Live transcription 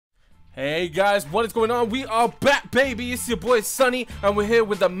Hey guys, what is going on? We are back, baby. It's your boy Sonny, and we're here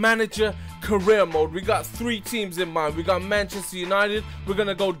with the manager career mode. We got three teams in mind. We got Manchester United. We're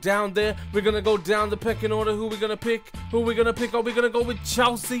gonna go down there. We're gonna go down the pecking order. Who we gonna pick? Are we gonna go with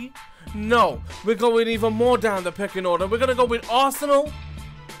Chelsea? No, we're going even more down the pecking order. We're gonna go with Arsenal.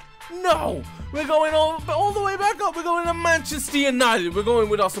 No, we're going all the way back up. We're going to Manchester United. We're going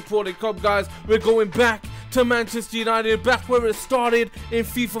with our supporting club, guys. We're going back to Manchester United, back where it started in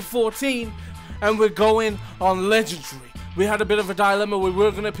FIFA 14, and we're going on legendary. We had a bit of a dilemma. We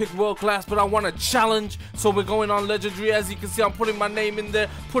were going to pick world class, but I want a challenge, so we're going on legendary. As you can see, I'm putting my name in there,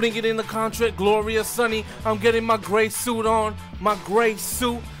 putting it in the contract. Glorious Sonny. I'm getting my gray suit on, my gray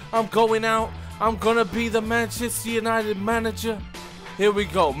suit. I'm going out. I'm going to be the Manchester United manager. Here we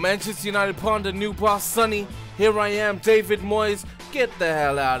go. Manchester United pawned a new boss, Sonny. Here I am, David Moyes. Get the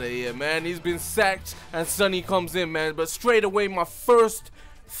hell out of here, man. He's been sacked, and Sonny comes in, man. But straight away, my first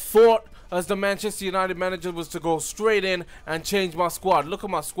thought as the Manchester United manager was to go straight in and change my squad. Look at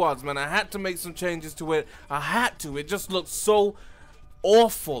my squads, man. I had to make some changes to it. I had to. It just looked so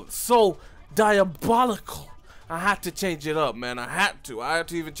awful, so diabolical. I had to change it up, man. I had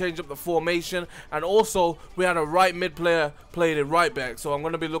to even change up the formation. And also, we had a right mid player playing in right back. So I'm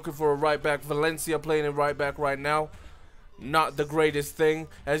going to be looking for a right back. Valencia playing in right back right now. Not the greatest thing.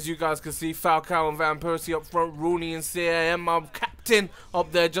 As you guys can see, Falcao and Van Persie up front. Rooney and CAM, my captain,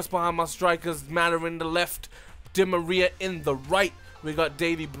 up there just behind my strikers. Manor in the left. Di Maria in the right. We got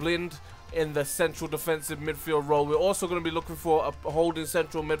Daley Blind in the central defensive midfield role. We're also going to be looking for a holding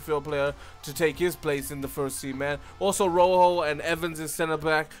central midfield player to take his place in the first team, man. Also, Rojo and Evans in centre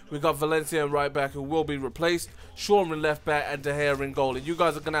back. We got Valencia in right back, who will be replaced. Shaw in left back, and De Gea in goal. And you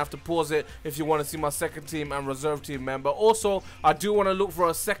guys are going to have to pause it if you want to see my second team and reserve team, man. But also, I do want to look for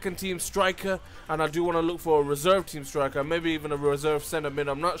a second team striker, and I do want to look for a reserve team striker, maybe even a reserve centre mid.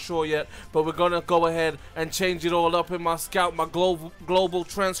 I'm not sure yet, but we're going to go ahead and change it all up in my scout, my global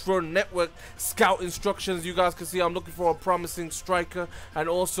transfer network scout instructions. You guys can see I'm looking for a promising striker, and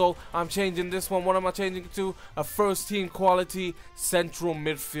also I'm changing this one. What am I changing it to? A first team quality central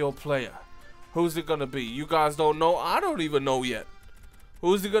midfield player. Who's it gonna be? You guys don't know. I don't even know yet.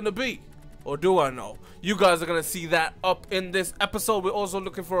 Who's it gonna be? Or do I know? You guys are going to see that up in this episode. We're also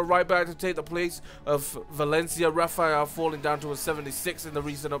looking for a right back to take the place of Valencia. Rafael falling down to a 76 in the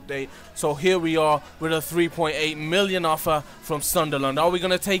recent update. So here we are with a 3.8 million offer from Sunderland. Are we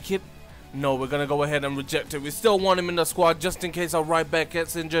going to take it? No, we're going to go ahead and reject it. We still want him in the squad just in case our right back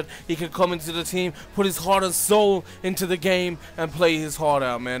gets injured. He can come into the team, put his heart and soul into the game, and play his heart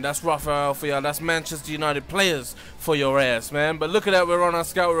out, man. That's Rafael for y'all. That's Manchester United players for your ass, man. But look at that. We're on our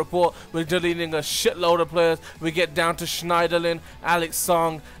scout report. We're deleting a shitload of players. We get down to Schneiderlin, Alex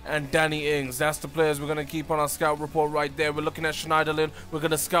Song, and Danny Ings. That's the players we're going to keep on our scout report right there. We're looking at Schneiderlin. We're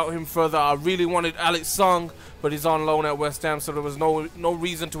going to scout him further. I really wanted Alex Song, but he's on loan at West Ham, so there was no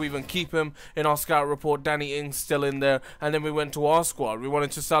reason to even keep him in our scout report. Danny Ings still in there. And then we went to our squad. We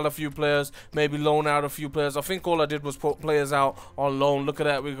wanted to sell a few players, maybe loan out a few players. I think all I did was put players out on loan. Look at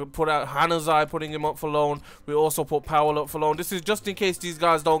that. We could put out Hanazai, putting him up for loan. We also put Powell up for loan. This is just in case these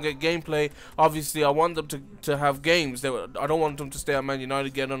guys don't get gameplay. Obviously, I want them to have games. I don't want them to stay at Man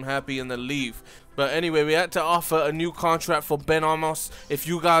United, get unhappy, and then leave. But anyway, we had to offer a new contract for Ben Amos. If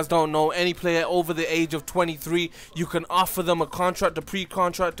you guys don't know, any player over the age of 23, you can offer them a contract, a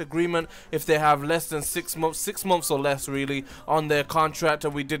pre-contract agreement, if they have less than 6 months or less, really, on their contract.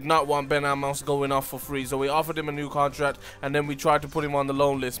 And we did not want Ben Amos going off for free, so we offered him a new contract, and then we tried to put him on the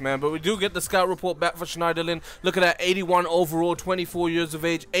loan list, man. But we do get the scout report back for Schneiderlin. Look at that, 81 overall, 24 years of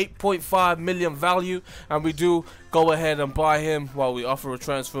age, 8.5 million value, and we do go ahead and buy him while we offer a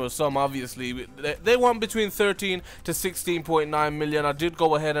transfer sum. Obviously, they want between 13 to 16.9 million. I did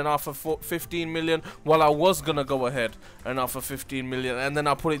go ahead and offer 15 million. While I was gonna go ahead and offer 15 million, and then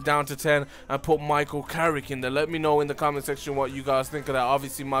I put it down to 10 and put Michael Carrick in there. Let me know in the comment section what you guys think of that.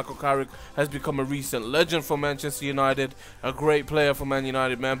 Obviously, Michael Carrick has become a recent legend for Manchester United, a great player for Man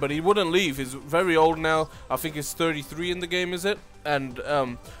United, man. But he wouldn't leave. He's very old now. I think he's 33 in the game, is it? And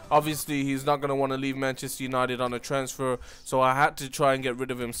obviously he's not going to want to leave Manchester United on a transfer, so I had to try and get rid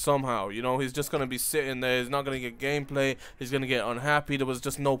of him somehow. You know, he's just going to be sitting there. He's not going to get gameplay. He's going to get unhappy. There was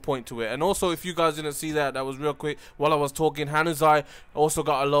just no point to it. And also, if you guys didn't see that, that was real quick while I was talking. Hanazai also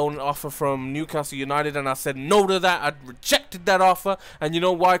got a loan offer from Newcastle United, and I said no to that. I rejected that offer, and you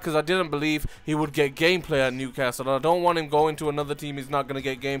know why? Because I didn't believe he would get gameplay at Newcastle. I don't want him going to another team he's not going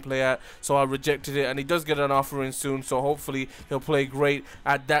to get gameplay at, so I rejected it. And he does get an offer in soon, so hopefully he'll play great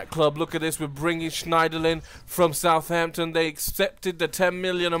at that club. Look at this. We're bringing Schneiderlin from Southampton. They accepted the 10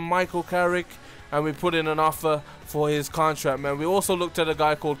 million of Michael Carrick. and we put in an offer for his contract, man. We also looked at a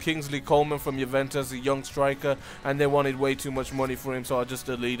guy called Kingsley Coleman from Juventus, a young striker, and they wanted way too much money for him, so I just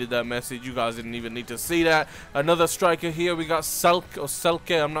deleted that message. You guys didn't even need to see that. Another striker here, we got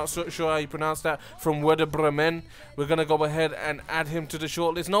Selke, I'm not so sure how you pronounce that, from Werder Bremen. We're going to go ahead and add him to the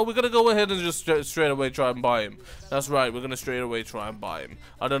shortlist. No, we're going to go ahead and just straight away try and buy him. That's right, we're going to straight away try and buy him.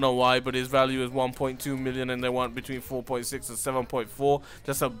 I don't know why, but his value is 1.2 million and they want between 4.6 and 7.4.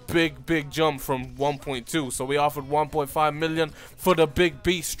 That's a big jump from 1.2. So we offered 1.5 million for the big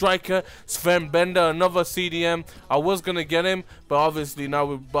beast striker. Sven Bender, another CDM. I was going to get him, but obviously now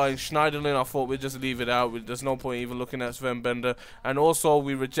we're buying Schneiderlin. I thought we'd just leave it out. There's no point even looking at Sven Bender. And also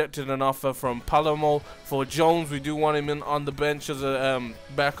we rejected an offer from Palermo for Jones. We do want him in on the bench as a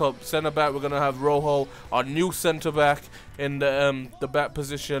backup centre back. We're going to have Rojo, our new centre back, in the back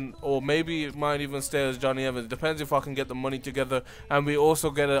position, or maybe it might even stay as Johnny Evans. Depends if I can get the money together. And we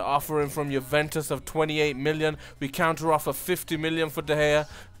also get an offer in from Juventus of 28 million. We counter offer 50 million for De Gea,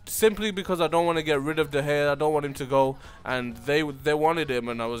 simply because I don't want to get rid of De Gea. I don't want him to go, and they wanted him,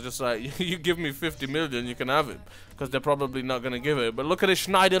 and I was just like, you give me 50 million, you can have him, because they're probably not going to give it. But look at this,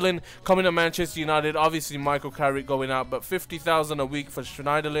 Schneiderlin coming to Manchester United. Obviously Michael Carrick going out, but 50,000 a week for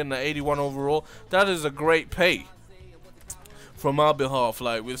Schneiderlin, the 81 overall. That is a great pay from our behalf.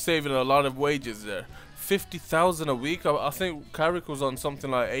 Like, we're saving a lot of wages there. 50,000 a week. I think Carrick was on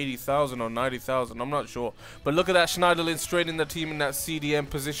something like 80,000 or 90,000. I'm not sure. But look at that, Schneiderlin straight in the team in that CDM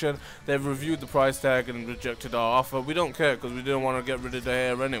position. They've reviewed the price tag and rejected our offer. We don't care because we didn't want to get rid of De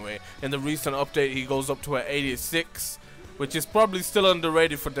Gea anyway. In the recent update, he goes up to an 86, which is probably still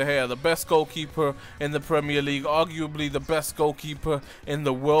underrated for De Gea. The best goalkeeper in the Premier League, arguably the best goalkeeper in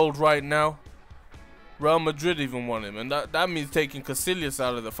the world right now. Real Madrid even won him, and that means taking Casillas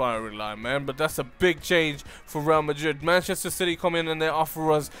out of the firing line, man. But that's a big change for Real Madrid. Manchester City come in and they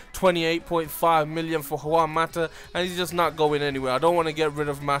offer us 28.5 million for Juan Mata, and he's just not going anywhere. I don't want to get rid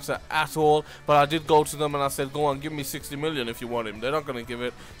of Mata at all, but I did go to them and I said, go on, give me 60 million if you want him. They're not going to give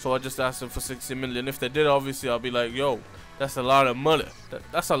it, so I just asked them for 60 million. If they did, obviously I'll be like, yo, that's a lot of money.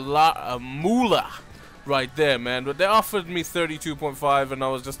 That's a lot of moolah right there, man. But they offered me 32.5, and I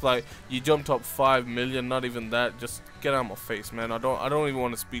was just like, you jumped up 5 million, not even that. Just get out of my face, man. I don't even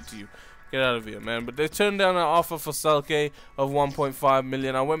want to speak to you. Get out of here, man. But they turned down an offer for Selke of 1.5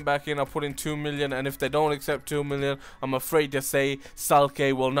 million. I went back in, I put in 2 million, and if they don't accept 2 million, I'm afraid to say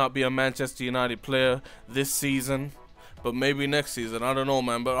Selke will not be a Manchester United player this season, but maybe next season. I don't know,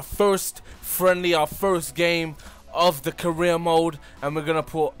 man. But our first friendly, our first game of the career mode, and we're gonna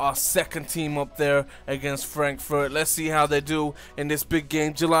put our second team up there against Frankfurt. Let's see how they do in this big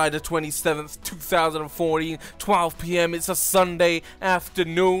game. July the 27th 2014, 12 p.m. It's a Sunday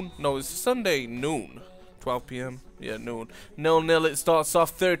afternoon. No, it's Sunday noon. 12 p.m. Yeah, noon. 0-0. It starts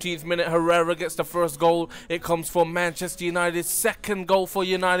off 13th minute. Herrera gets the first goal. It comes from Manchester United. Second goal for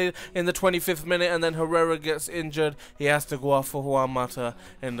United in the 25th minute, and then Herrera gets injured. He has to go off for Juan Mata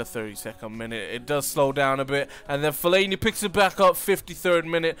in the 32nd minute. It does slow down a bit, and then Fellaini picks it back up 53rd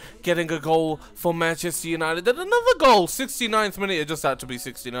minute, getting a goal for Manchester United. Then another goal, 69th minute. It just had to be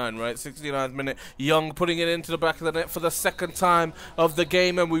 69, right? 69th minute. Young putting it into the back of the net for the second time of the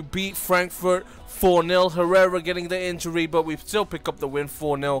game, and we beat Frankfurt 4-0. Herrera getting the injury, but we still pick up the win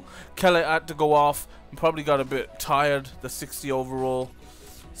 4-0. Keller had to go off. Probably got a bit tired. The 60 overall.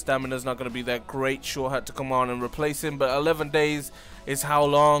 Stamina's not going to be that great. Shaw had to come on and replace him, but 11 days is how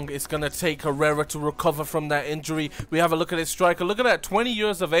long it's going to take Herrera to recover from that injury. We have a look at his striker. Look at that, 20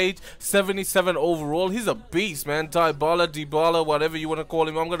 years of age, 77 overall. He's a beast, man. Dybala, whatever you want to call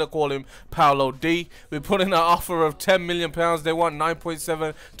him. I'm going to call him Paolo D. We put in an offer of £10 million. They want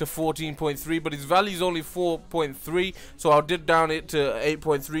 9.7 to 14.3, but his value is only 4.3, so I did down it to 8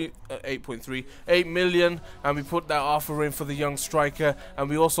 million, and we put that offer in for the young striker. And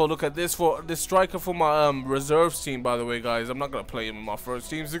we also look at this for this striker for my reserves team, by the way, guys. I'm not going to play him in my first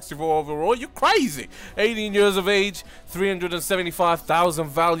team. 64 overall. You're crazy. 18 years of age, 375,000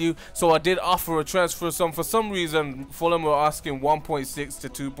 value. So I did offer a transfer sum. For some reason, Fulham were asking 1.6 to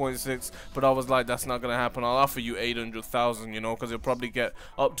 2.6, but I was like, that's not going to happen. I'll offer you 800,000, you know, because you'll probably get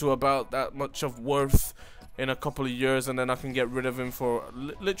up to about that much of worth in a couple of years, and then I can get rid of him for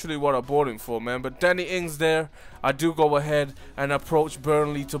literally what I bought him for, man. But Danny Ings there, I do go ahead and approach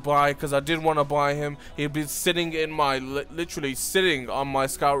Burnley to buy, because I did want to buy him. He'd been sitting in my, literally sitting on my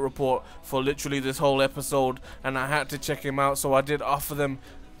scout report for literally this whole episode, and I had to check him out, so I did offer them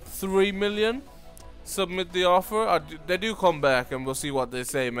 3 million. submit the offer. They do come back, and we'll see what they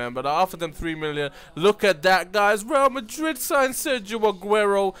say, man. But I offered them 3 million. Look at that, guys. Real Madrid signed Sergio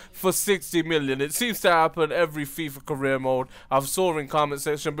Aguero for 60 million. It seems to happen every FIFA career mode. I've saw in comment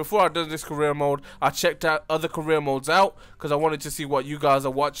section before I done this career mode. I checked out other career modes out because I wanted to see what you guys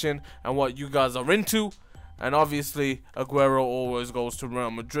are watching and what you guys are into. And obviously, Aguero always goes to Real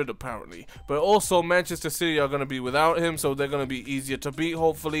Madrid, apparently. But also, Manchester City are going to be without him, so they're going to be easier to beat,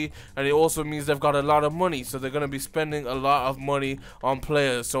 hopefully. And it also means they've got a lot of money, so they're going to be spending a lot of money on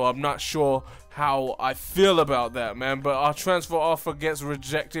players. So I'm not sure how I feel about that, man. But our transfer offer gets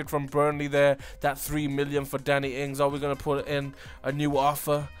rejected from Burnley there. That 3 million for Danny Ings. Are we going to put in a new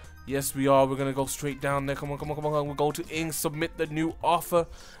offer? Yes, we are. We're going to go straight down there. Come on, come on, come on. We'll go to Ings, submit the new offer.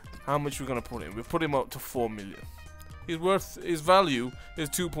 How much are we gonna put in? We've put him up to 4 million. His value is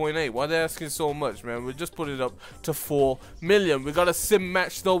 2.8. Why are they asking so much, man? We just put it up to 4 million. We got a sim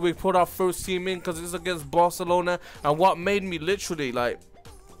match though. We put our first team in because it's against Barcelona. And what made me literally like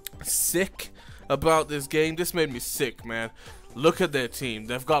sick about this game? This made me sick, man. Look at their team.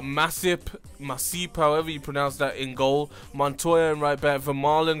 They've got Masip, however you pronounce that, in goal. Montoya in right back.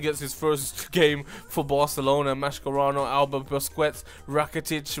 Vermaelen gets his first game for Barcelona. Mascherano, Alba, Busquets,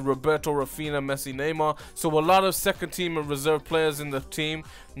 Rakitic, Roberto, Rafinha, Messi, Neymar. So a lot of second team and reserve players in the team.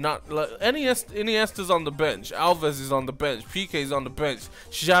 Not like Iniesta's on the bench. Alves is on the bench. Piqué's on the bench.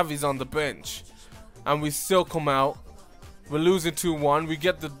 Xavi's on the bench. And we still come out. We're losing 2-1. We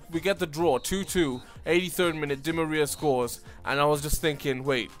get the draw 2-2. 83rd minute, Di Maria scores, and I was just thinking,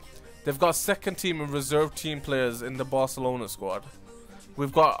 wait, they've got second team and reserve team players in the Barcelona squad.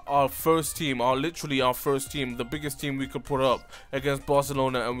 We've got our first team, literally our first team, the biggest team we could put up against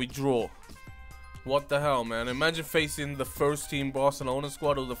Barcelona, and we draw. What the hell, man? Imagine facing the first team Barcelona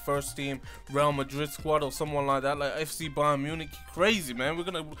squad or the first team Real Madrid squad or someone like that, like FC Bayern Munich. Crazy, man.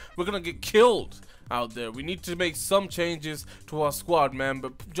 We're gonna get killed out there. We need to make some changes to our squad, man.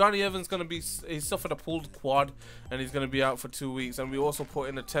 But Johnny Evans he suffered a pulled quad and he's gonna be out for 2 weeks. And we also put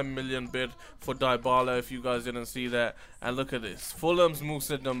in a 10 million bid for Dybala, if you guys didn't see that. And look at this, Fulham's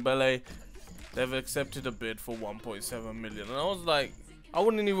Moussa Dembele. They've accepted a bid for 1.7 million, and I was like, I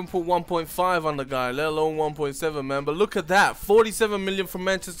wouldn't even put 1.5 on the guy, let alone 1.7, man. But look at that, 47 million from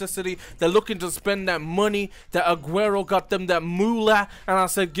Manchester City. They're looking to spend that money. That Aguero got them that moolah, and I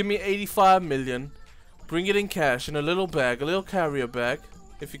said, give me 85 million. Bring it in cash in a little bag, a little carrier bag,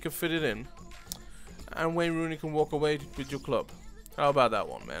 if you can fit it in. And Wayne Rooney can walk away with your club. How about that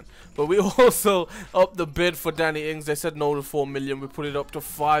one, man? But we also upped the bid for Danny Ings. They said no to 4 million. We put it up to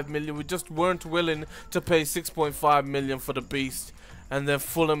 5 million. We just weren't willing to pay 6.5 million for the beast. And then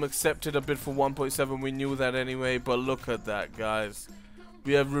Fulham accepted a bid for 1.7. We knew that anyway. But look at that, guys.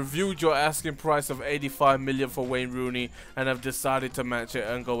 We have reviewed your asking price of 85 million for Wayne Rooney and have decided to match it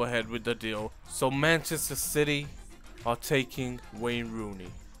and go ahead with the deal. So Manchester City are taking Wayne Rooney.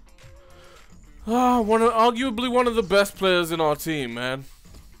 Arguably one of the best players in our team, man.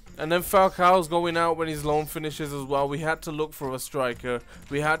 And then Falcao's going out when his loan finishes as well. We had to look for a striker.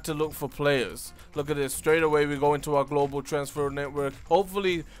 We had to look for players. Look at this. Straight away we go into our global transfer network.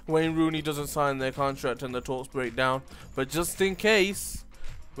 Hopefully Wayne Rooney doesn't sign their contract and the talks break down. But just in case,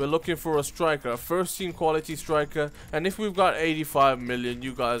 we're looking for a striker, a first team quality striker. And if we've got 85 million,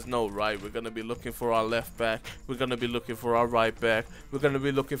 you guys know, right? We're going to be looking for our left back. We're going to be looking for our right back. We're going to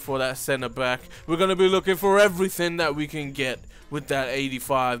be looking for that center back. We're going to be looking for everything that we can get with that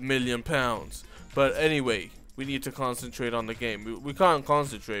 85 million pounds. But anyway, we need to concentrate on the game. We can't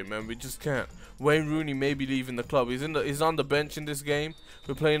concentrate, man. We just can't. Wayne Rooney may be leaving the club. He's on the bench in this game.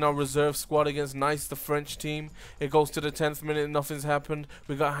 We're playing our reserve squad against Nice, the French team. It goes to the 10th minute and nothing's happened.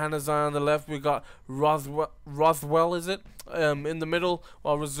 We got Hanazai on the left. We got Rothwell, is it? In the middle,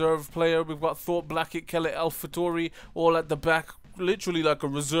 our reserve player. We've got Thorpe, Blackett, Kelly, El Fattori all at the back. Literally like a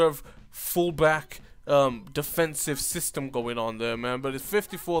reserve fullback defensive system going on there, man. But it's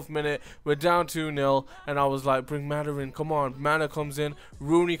 54th minute, we're down 2-0, and I was like, bring Matter in, come on. Matter comes in,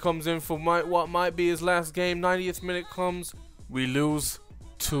 Rooney comes in for what might be his last game. 90th minute comes, we lose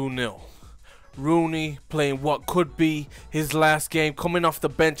 2-0. Rooney playing what could be his last game, coming off the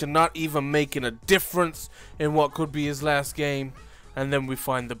bench and not even making a difference in what could be his last game. And then we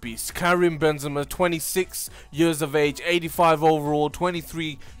find the beast, Karim Benzema, 26 years of age, 85 overall,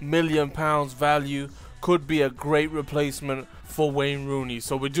 23 million pounds value. Could be a great replacement for Wayne Rooney.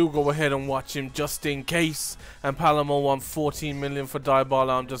 So we do go ahead and watch him just in case. And Palermo won 14 million for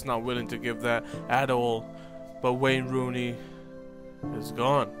Dybala. I'm just not willing to give that at all. But Wayne Rooney is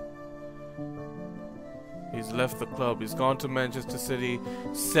gone. He's left the club. He's gone to Manchester City.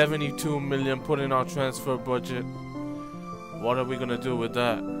 72 million put in our transfer budget. What are we gonna do with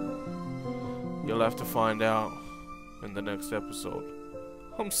that? You'll have to find out in the next episode.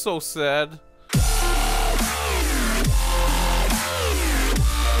 I'm so sad.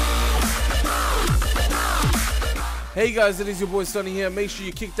 Hey guys, it is your boy Sunny here. Make sure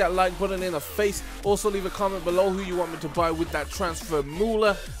you kick that like button in the face. Also leave a comment below who you want me to buy with that transfer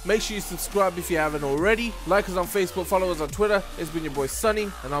moolah. Make sure you subscribe if you haven't already. Like us on Facebook, follow us on Twitter. It's been your boy Sunny,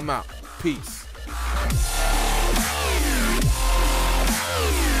 and I'm out. Peace.